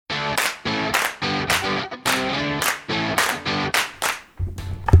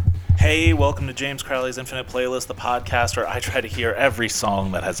Hey, welcome to James Crowley's Infinite Playlist, the podcast where I try to hear every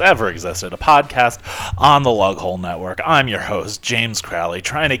song that has ever existed, a podcast on the Lughole Network. I'm your host, James Crowley,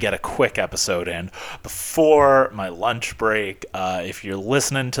 trying to get a quick episode in before my lunch break. If you're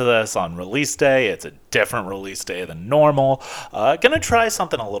listening to this on release day, it's a different release day than normal. Gonna try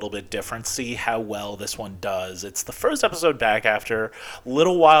something a little bit different, see how well this one does. It's the first episode back after a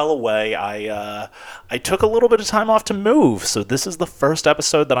little while away. I took a little bit of time off to move, so this is the first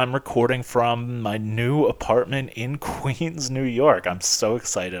episode that I'm recording from my new apartment in Queens, New York. I'm so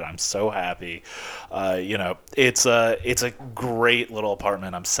excited. I'm so happy. It's a great little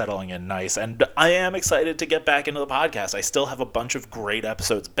apartment. I'm settling in nice, and I am excited to get back into the podcast. I still have a bunch of great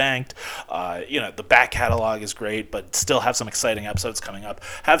episodes banked. The back catalog is great, but still have some exciting episodes coming up.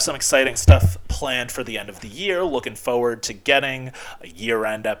 Have some exciting stuff planned for the end of the year. Looking forward to getting a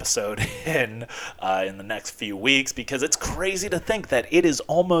year-end episode in the next few weeks, because it's crazy to think that it is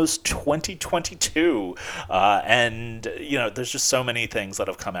almost 2022, and there's just so many things that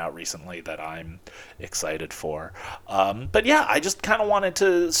have come out recently that I'm excited for. But yeah, I just kind of wanted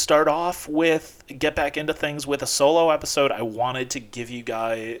to start off with get back into things with a solo episode. I wanted to give you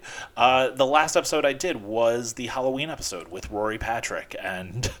guys the last episode I did was the Halloween episode with Rory Patrick,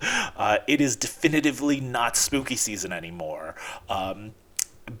 and it is definitively not spooky season anymore.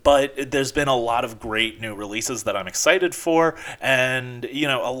 But there's been a lot of great new releases that I'm excited for, and,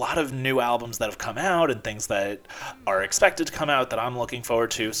 a lot of new albums that have come out and things that are expected to come out that I'm looking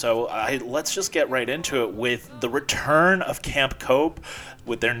forward to. So let's just get right into it with the return of Camp Cope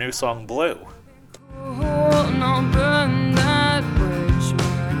with their new song, Blue.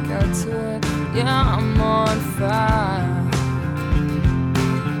 Yeah, I'm on fire.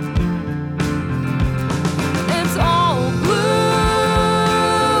 It's all blue.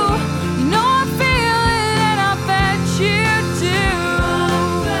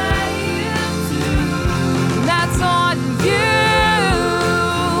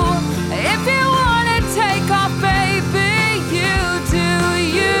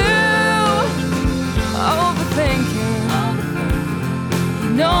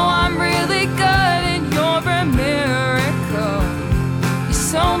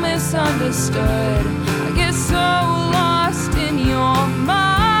 Misunderstood. I get so lost in your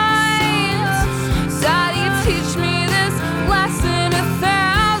mind. Daddy, teach me this lesson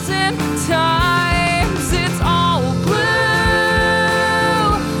 1,000 times. It's all blue.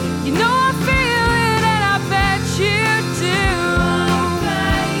 I feel it, and I bet you do.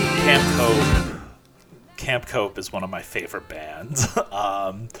 Camp Cope is one of my favorite bands.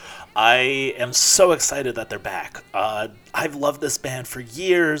 I am so excited that they're back. I've loved this band for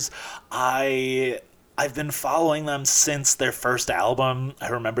years. I've been following them since their first album. I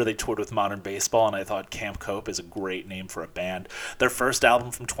remember they toured with Modern Baseball, and I thought Camp Cope is a great name for a band. Their first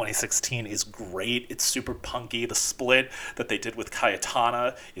album from 2016 is great. It's super punky. The split that they did with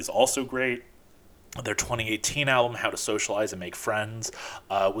Cayetana is also great. Their 2018 album, How to Socialize and Make Friends,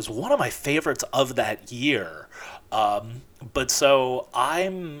 was one of my favorites of that year. But so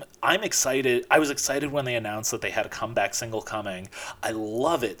I'm excited. I was excited when they announced that they had a comeback single coming. I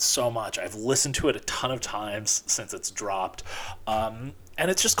love it so much. I've listened to it a ton of times since it's dropped. And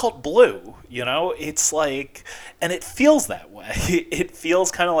it's just called Blue, It's like, and it feels that way. It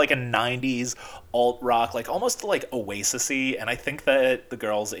feels kind of like a 90s alt-rock, like almost like Oasis-y, and I think that the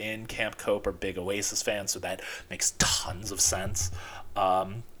girls in Camp Cope are big Oasis fans, so that makes tons of sense.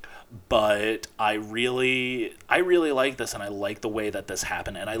 But I really like this, and I like the way that this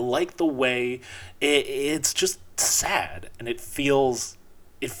happened, and I like the way it's just sad, and it feels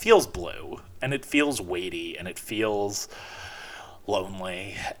blue, and it feels weighty, and it feels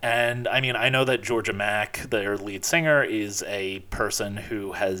lonely. And I know that Georgia Mack, their lead singer, is a person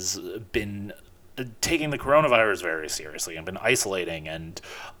who has been taking the coronavirus very seriously and been isolating and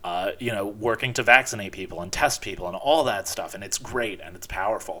working to vaccinate people and test people and all that stuff, and it's great and it's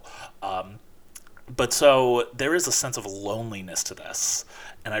powerful. But so there is a sense of loneliness to this,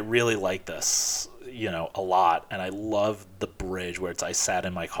 and I really like this a lot, and I love the bridge where it's, I sat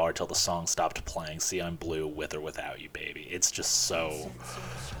in my car till the song stopped playing, see I'm blue with or without you, baby. It's just so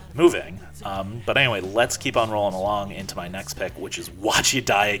moving. But anyway, let's keep on rolling along into my next pick, which is Watch You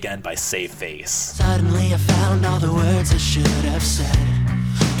Die Again by Save Face. Suddenly I found all the words I should have said,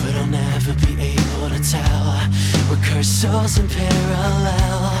 but I'll never be able to tell. We're cursed souls in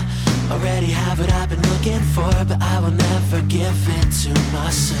parallel. Already have what I've been looking for, but I will never give it to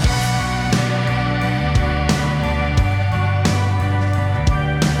myself.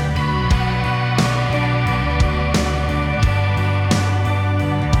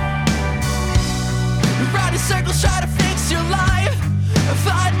 Circles try to fix your life.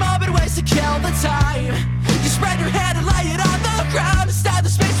 Find morbid ways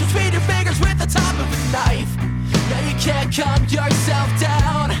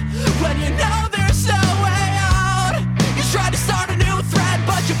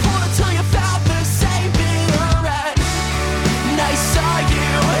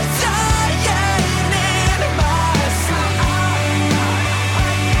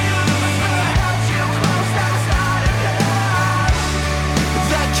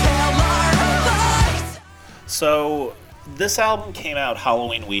So this album came out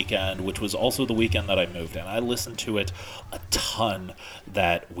Halloween weekend, which was also the weekend that I moved in. I listened to it a ton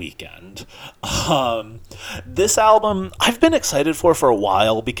that weekend. This album I've been excited for a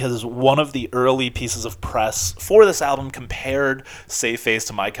while because one of the early pieces of press for this album compared Save Face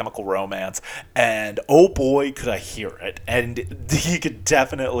to My Chemical Romance, and oh boy could I hear it. And you could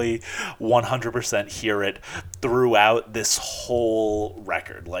definitely 100% hear it throughout this whole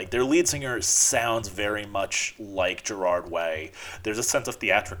record. Like, their lead singer sounds very much like Gerard Way. There's a sense of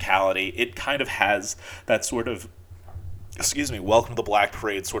theatricality. It kind of has that sort of, Welcome to the Black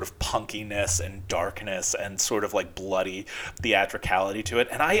Parade sort of punkiness and darkness and sort of like bloody theatricality to it.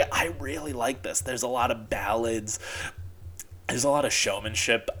 And I really like this. There's a lot of ballads. There's a lot of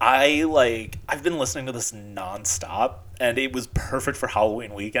showmanship. I've been listening to this nonstop, and it was perfect for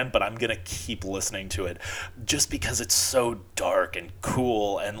Halloween weekend, but I'm going to keep listening to it just because it's so dark and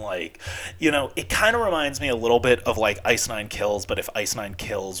cool. And it kind of reminds me a little bit of like Ice Nine Kills, but if Ice Nine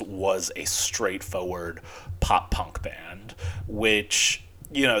Kills was a straightforward pop punk band, which,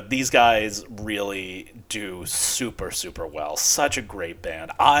 these guys really do super, super well. Such a great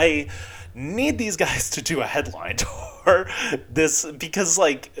band. I need these guys to do a headline tour because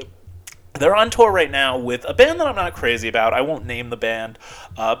they're on tour right now with a band that I'm not crazy about. I won't name the band,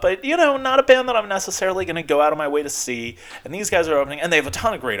 but, not a band that I'm necessarily going to go out of my way to see. And these guys are opening, and they have a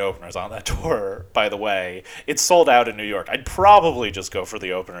ton of great openers on that tour, by the way. It's sold out in New York. I'd probably just go for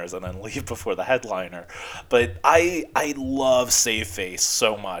the openers and then leave before the headliner. But I love Save Face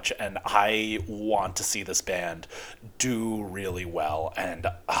so much, and I want to see this band do really well. And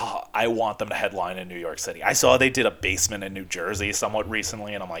I want them to headline in New York City. I saw they did a Basement in New Jersey somewhat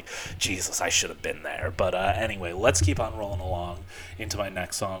recently, and I'm like, Jesus, I should have been there. But anyway, let's keep on rolling along into my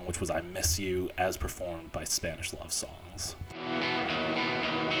next song, which was I Miss You, as performed by Spanish Love Songs.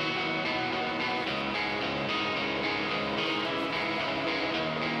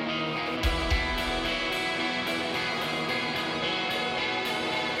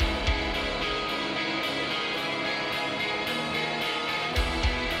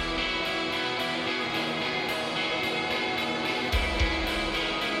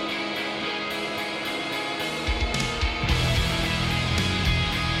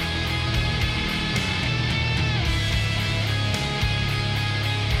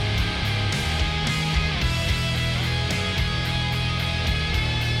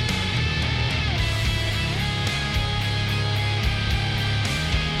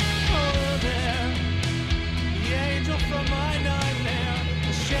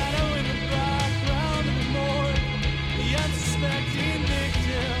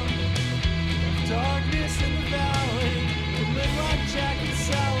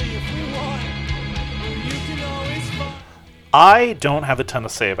 I don't have a ton to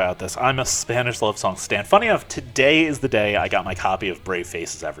say about this. I'm a Spanish Love Song stan. Funny enough, today is the day I got my copy of Brave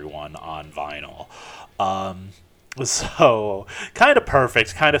Faces Everyone on vinyl. So, kind of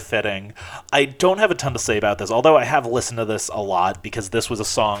perfect, kind of fitting. I don't have a ton to say about this, although I have listened to this a lot because this was a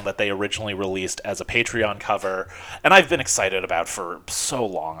song that they originally released as a Patreon cover, and I've been excited about for so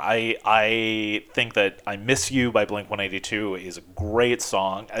long. I think that I Miss You by Blink-182 is a great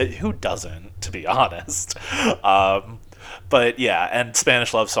song. Who doesn't, to be honest? But yeah, and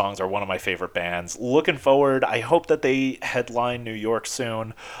Spanish Love Songs are one of my favorite bands. Looking forward, I hope that they headline New York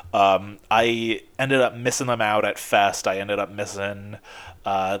soon. I ended up missing them out at Fest. I ended up missing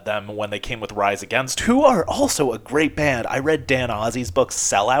them when they came with Rise Against, who are also a great band. I read Dan Ozzi's book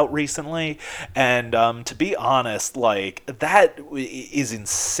Sellout recently, and to be honest, that is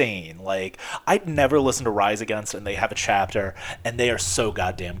insane. I'd never listened to Rise Against, and they have a chapter, and they are so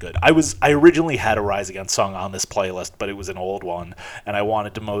goddamn good. I originally had a Rise Against song on this playlist, but it was an old one, and I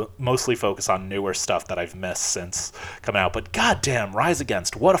wanted to mostly focus on newer stuff that I've missed since coming out. But goddamn, Rise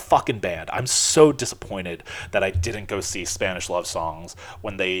Against, what a fucking band. I'm so disappointed that I didn't go see Spanish Love Songs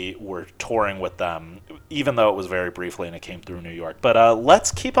when they were touring with them, even though it was very briefly and it came through New York. But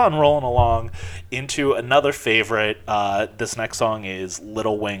let's keep on rolling along into another favorite. This next song is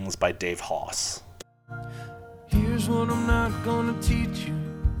Little Wings by Dave Hoss. Here's what I'm not gonna teach you,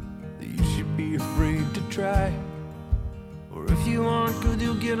 that you should be afraid to try. Or if you aren't good,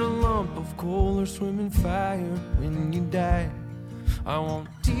 you'll get a lump of coal or swim in fire when you die. I won't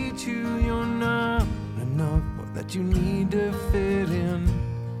teach you you're not enough, or that you need to fit in.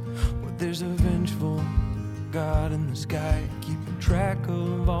 But there's a vengeful God in the sky, keeping track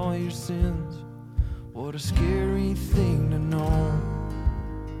of all your sins. What a scary thing to know.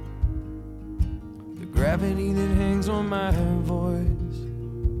 The gravity that hangs on my voice.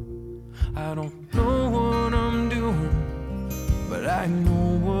 I don't know what I'm doing, but I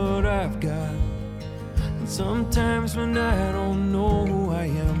know what I've got. And Sometimes when I don't know who I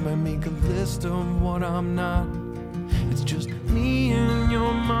am, I make a list of what I'm not. It's just me and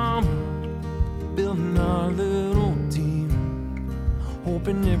your mom, building our little team,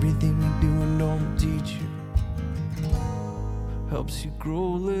 hoping everything we do and don't teach you helps you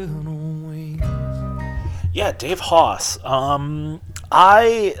grow little wings. Yeah, Dave Hauss. I'm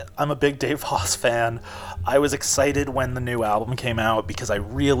a big Dave Hauss fan. I was excited when the new album came out because I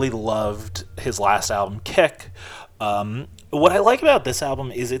really loved his last album, Kick. What I like about this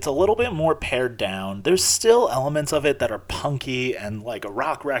album is it's a little bit more pared down. There's still elements of it that are punky and like a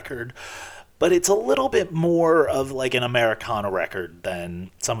rock record, but it's a little bit more of like an Americana record than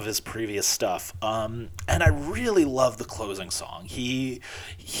some of his previous stuff. And I really love the closing song. He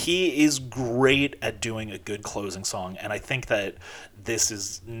is great at doing a good closing song, and I think that this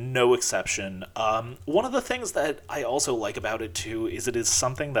is no exception. One of the things that I also like about it too is it is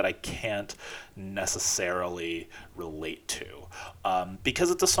something that I can't necessarily relate to, because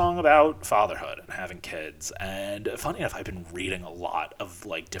it's a song about fatherhood and having kids. And funny enough, I've been reading a lot of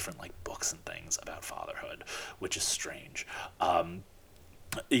like different like books and things about fatherhood, which is strange.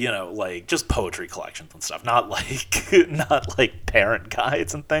 Like just poetry collections and stuff, not like parent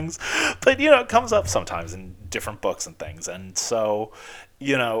guides and things, but it comes up sometimes in different books and things. And so,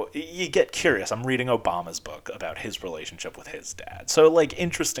 you get curious. I'm reading Obama's book about his relationship with his dad. So like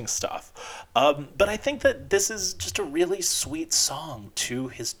interesting stuff. But I think that this is just a really sweet song to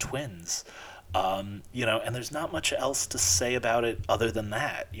his twins. And there's not much else to say about it other than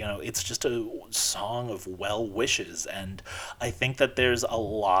that. It's just a song of well wishes, and I think that there's a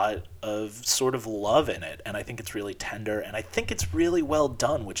lot of sort of love in it, and I think it's really tender, and I think it's really well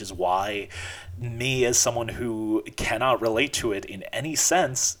done, which is why me, as someone who cannot relate to it in any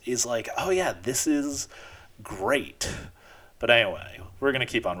sense, is like, oh yeah, this is great. But anyway, we're going to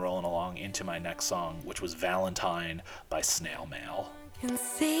keep on rolling along into my next song, which was Valentine by Snail Mail. Can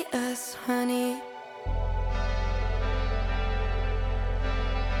see us, honey.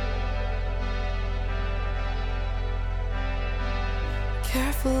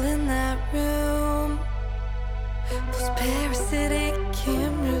 Careful in that room. Those parasitic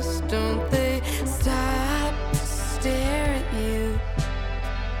cameras, don't they stop to stare at you?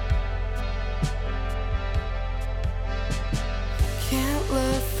 Can't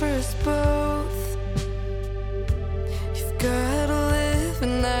love for us both. You've gotta live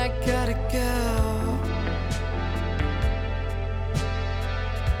and I gotta go.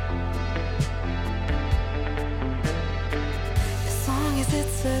 As long as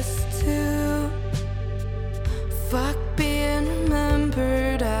it's us two, fuck being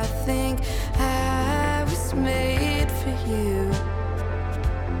remembered. I think I was made for you.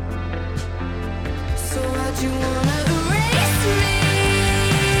 So why'd you wanna erase me?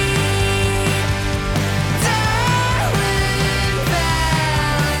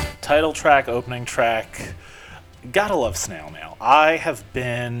 Title track, opening track. Gotta love Snail Mail. I have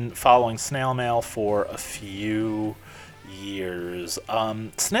been following Snail Mail for a few years.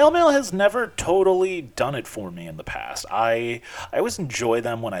 Snail Mail has never totally done it for me in the past. I always enjoy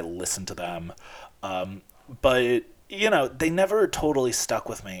them when I listen to them, but they never totally stuck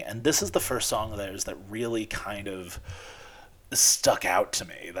with me. And this is the first song of theirs that really kind of stuck out to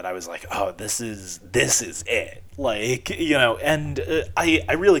me, that I was like, oh, this is it. Like, and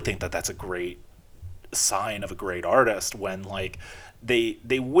I really think that that's a great sign of a great artist when like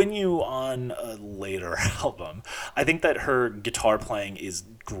they win you on a later album. I think that her guitar playing is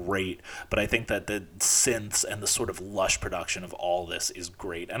great, but I think that the synths and the sort of lush production of all this is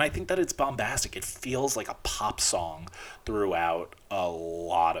great. And I think that it's bombastic. It feels like a pop song throughout a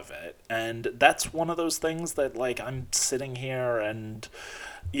lot of it. And that's one of those things that like I'm sitting here and,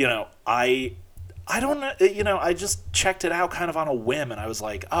 I don't know, I just checked it out kind of on a whim, and I was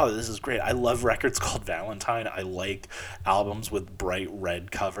like, oh, this is great. I love records called Valentine. I like albums with bright red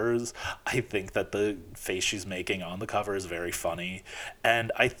covers. I think that the face she's making on the cover is very funny.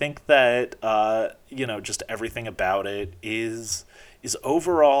 And I think that, just everything about it is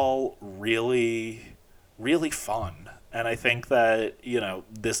overall really, really fun. And I think that,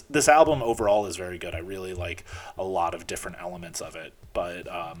 this album overall is very good. I really like a lot of different elements of it. But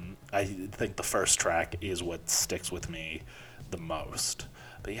I think the first track is what sticks with me the most.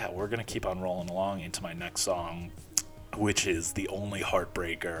 But yeah, we're going to keep on rolling along into my next song, which is The Only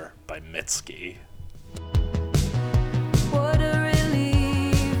Heartbreaker by Mitski. What a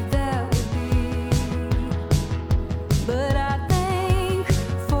relief that would be. But I think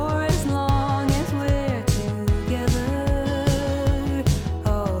for as long as we're together,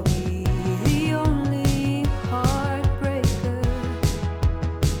 I'll be the only heartbreaker.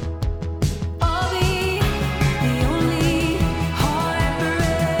 I'll be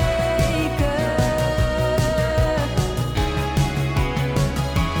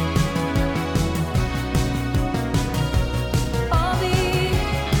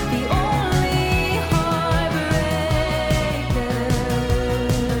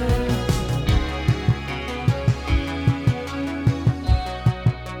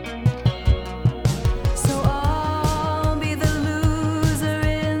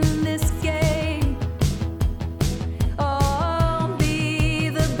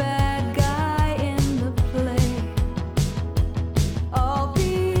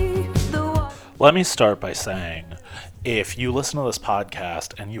Let me start by saying, if you listen to this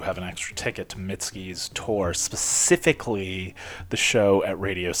podcast and you have an extra ticket to Mitski's tour, specifically the show at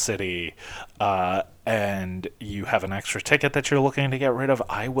Radio City, and you have an extra ticket that you're looking to get rid of,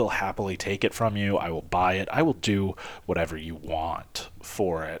 I will happily take it from you. I will buy it. I will do whatever you want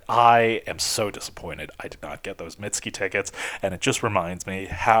for it. I am so disappointed I did not get those Mitski tickets, and it just reminds me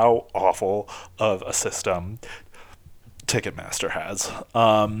how awful of a system Ticketmaster has.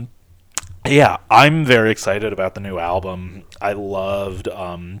 Yeah, I'm very excited about the new album. I loved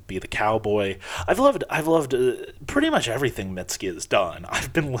 "Be the Cowboy." I've loved pretty much everything Mitski has done.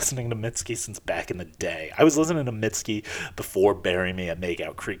 I've been listening to Mitski since back in the day. I was listening to Mitski before "Bury Me at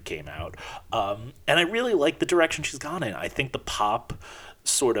Makeout Creek" came out, and I really like the direction she's gone in. I think the pop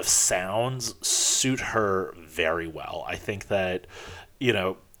sort of sounds suit her very well. I think that, you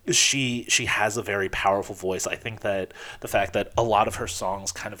know, she has a very powerful voice. I think that the fact that a lot of her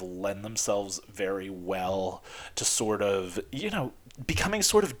songs kind of lend themselves very well to sort of, you know, becoming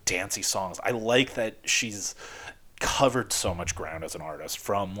sort of dancey songs. I like that she's covered so much ground as an artist,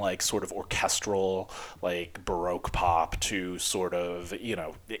 from like sort of orchestral, like Baroque pop, to sort of, you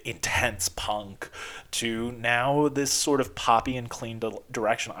know, intense punk, to now this sort of poppy and clean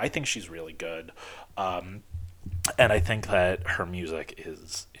direction. I think she's really good. And I think that her music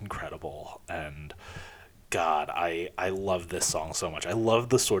is incredible, and God, I love this song so much. I love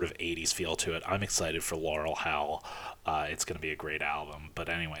the sort of 80s feel to it. I'm excited for Laurel Hell. It's going to be a great album. But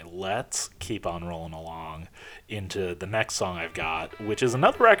anyway, let's keep on rolling along into the next song I've got, which is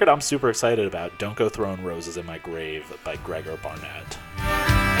another record I'm super excited about, Don't Go Throwing Roses in My Grave by Gregor Barnett.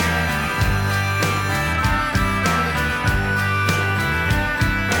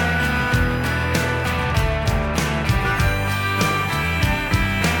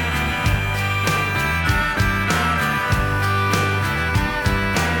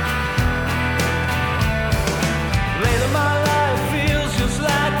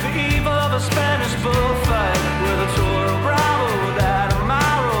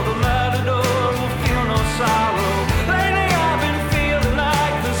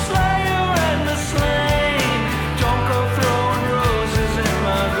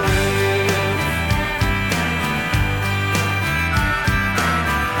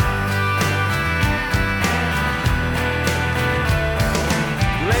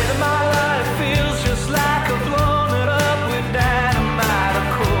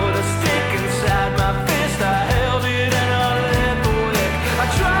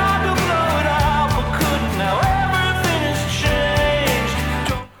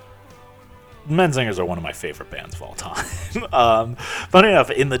 Menzingers are one of my favorite bands of all time. Funny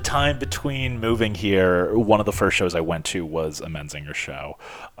enough, in the time between moving here, one of the first shows I went to was a Menzinger show.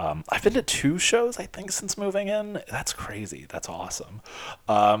 I've been to 2 shows, I think, since moving in. That's crazy. That's awesome.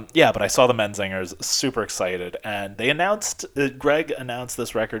 Yeah, but I saw the Menzingers, super excited, and they announced, Greg announced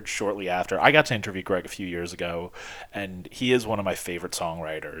this record shortly after. I got to interview Greg a few years ago, and he is one of my favorite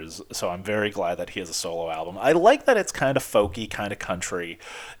songwriters, so I'm very glad that he has a solo album. I like that it's kind of folky, kind of country,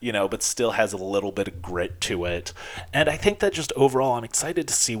 you know, but still has a little bit of grit to it. And I think that just overall I'm excited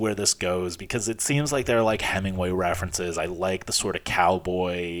to see where this goes, because it seems like they're like Hemingway references. I like the sort of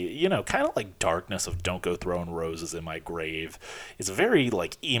cowboy, you know, kind of like darkness of Don't Go Throwing Roses in My Grave. It's a very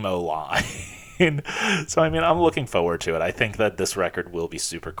like emo line. So I mean, I'm looking forward to it. I think that this record will be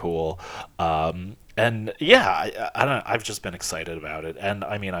super cool. And yeah, I don't know, I've just been excited about it. And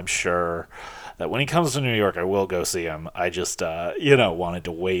I mean, I'm sure that when he comes to New York, I will go see him. I just, you know, wanted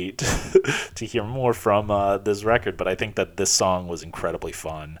to wait to hear more from this record. But I think that this song was incredibly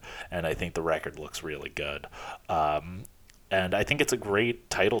fun, and I think the record looks really good. And I think it's a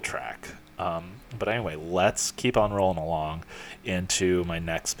great title track. But anyway, let's keep on rolling along into my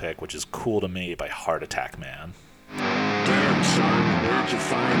next pick, which is Cool to Me by Heart Attack Man. Damn, son, where'd you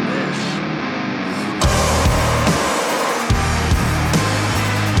find this?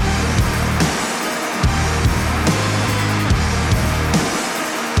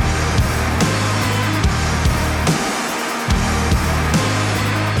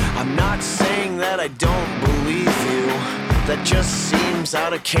 I'm not saying that I don't believe you, that just seems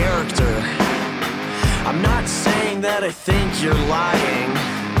out of character. I'm not saying that I think you're lying,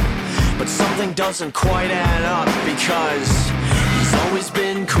 but something doesn't quite add up, because he's always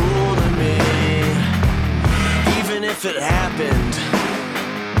been cool to me, even if it happened,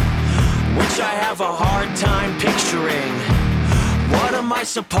 which I have a hard time picturing. What am I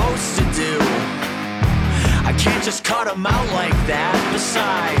supposed to do? I can't just cut him out like that.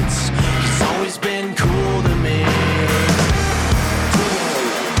 Besides, he's always been cool to me.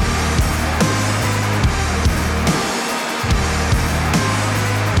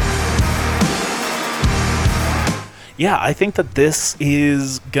 Yeah, I think that this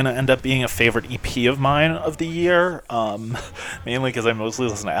is going to end up being a favorite EP of mine of the year, mainly because I mostly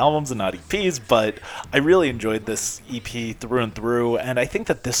listen to albums and not EPs, but I really enjoyed this EP through and through, and I think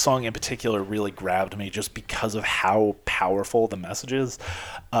that this song in particular really grabbed me just because of how powerful the message is.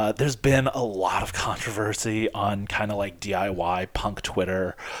 There's been a lot of controversy on kind of like DIY punk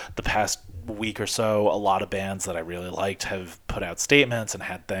Twitter the past week or so. A lot of bands that I really liked have put out statements and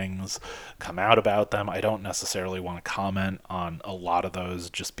had things come out about them. I don't necessarily want to comment on a lot of those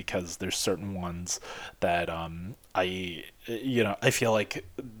just because there's certain ones that I feel like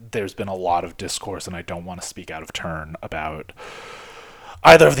there's been a lot of discourse and I don't want to speak out of turn about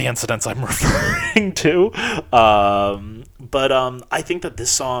either of the incidents I'm referring to. But I think that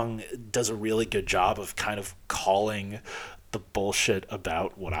this song does a really good job of kind of calling the bullshit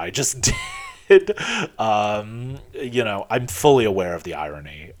about what I just did. I'm fully aware of the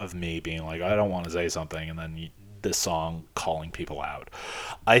irony of me being like, I don't want to say something, and then this song calling people out.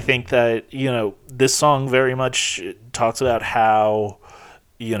 I think that, this song very much talks about how,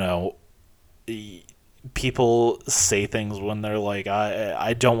 people say things when they're like,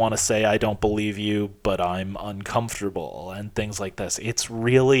 I don't want to say I don't believe you, but I'm uncomfortable, and things like this. It's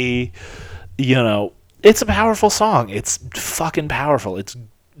really, it's a powerful song. It's fucking powerful. It's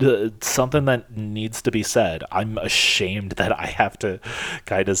something that needs to be said. I'm ashamed that I have to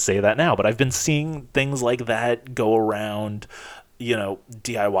kind of say that now, but I've been seeing things like that go around,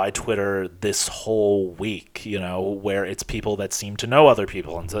 DIY Twitter this whole week, where it's people that seem to know other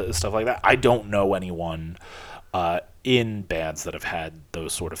people and stuff like that. I don't know anyone in bands that have had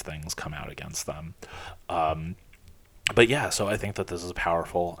those sort of things come out against them. But yeah, so I think that this is a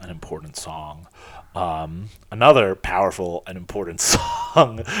powerful and important song. Another powerful and important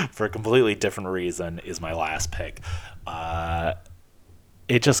song for a completely different reason is my last pick.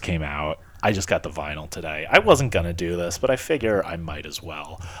 It just came out. I just got the vinyl today. I wasn't going to do this, but I figure I might as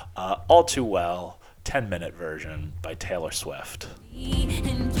well. All Too Well, 10-minute version by Taylor Swift.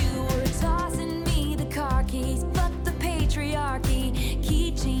 And you were tossing me the car keys, but the patriarchy,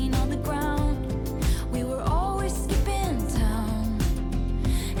 keychain on the ground. We were always skipping town,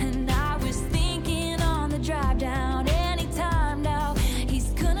 and I was thinking on the drive down, anytime now, he's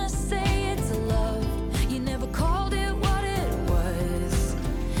gonna say it's a love. You never called it what it was,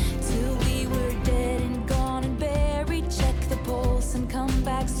 till we were dead and gone and buried. Check the pulse and come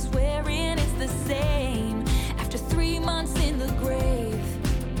back swearing it's the same after 3 months in the grave.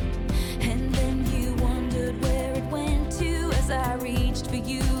 And then you wondered where it went to as I reached for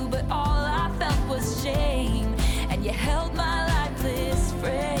you, but all I felt was shame, and you held my lifeless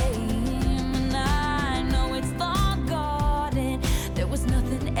frame. And I know it's long gone and there was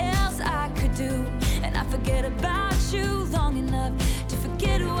nothing else I could do, and I forget about you long enough to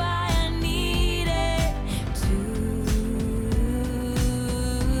forget why I needed to.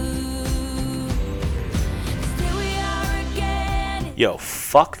 Here we are again. Yo,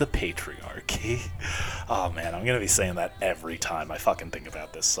 fuck the patriarchy. Oh man, I'm going to be saying that every time I fucking think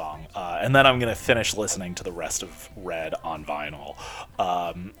about this song. And then I'm going to finish listening to the rest of Red on vinyl.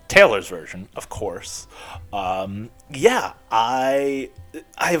 Taylor's version, of course. Yeah, I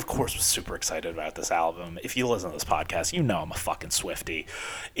of course was super excited about this album. If you listen to this podcast, you know I'm a fucking Swiftie.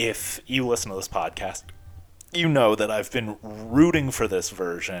 If you listen to this podcast, you know that I've been rooting for this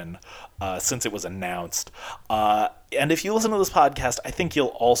version since it was announced. And if you listen to this podcast, I think you'll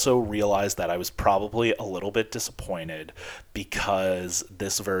also realize that I was probably a little bit disappointed because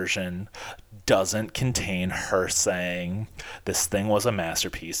this version doesn't contain her saying this thing was a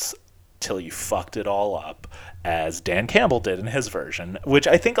masterpiece till you fucked it all up, as Dan Campbell did in his version, which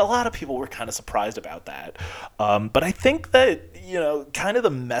I think a lot of people were kind of surprised about that. But I think that, kind of the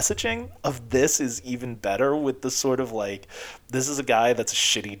messaging of this is even better with the sort of like, this is a guy that's a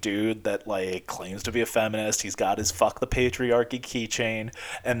shitty dude that like claims to be a feminist. He's got his fuck the patriarchy keychain.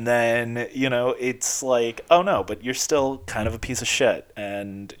 And then, it's like, oh no, but you're still kind of a piece of shit.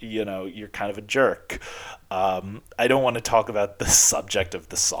 And, you're kind of a jerk. I don't want to talk about the subject of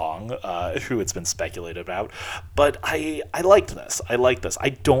the song, who it's been speculated about, but I liked this. I like this. I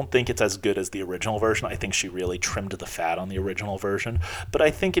don't think it's as good as the original version. I think she really trimmed the fat on the original version, but I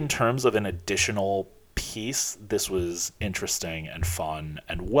think in terms of an additional piece, this was interesting and fun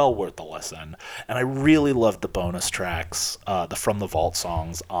and well worth the listen. And I really loved the bonus tracks, the From the Vault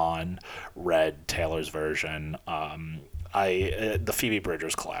songs on Red, Taylor's version. The Phoebe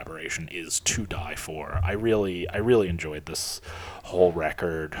Bridgers collaboration is to die for. I really enjoyed this whole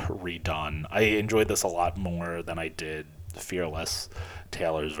record redone. I enjoyed this a lot more than I did Fearless,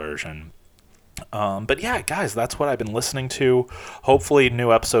 Taylor's version. But yeah, guys, that's what I've been listening to. Hopefully,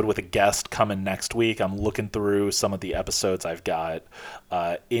 new episode with a guest coming next week. I'm looking through some of the episodes I've got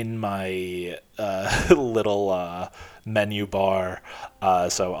in my little menu bar.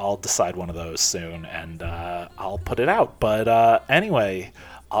 So I'll decide one of those soon, and I'll put it out. But anyway,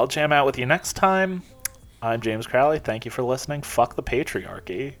 I'll jam out with you next time. I'm James Crowley. Thank you for listening. Fuck the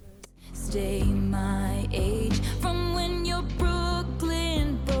patriarchy. Stay my age from when you're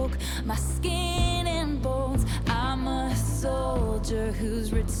Brooklyn broke my skin and bones. I'm a soldier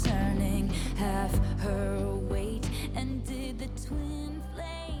who's returning half her weight. And did the twin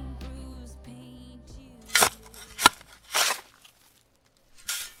flame bruise paint you?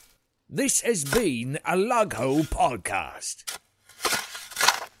 This has been a Lughole podcast.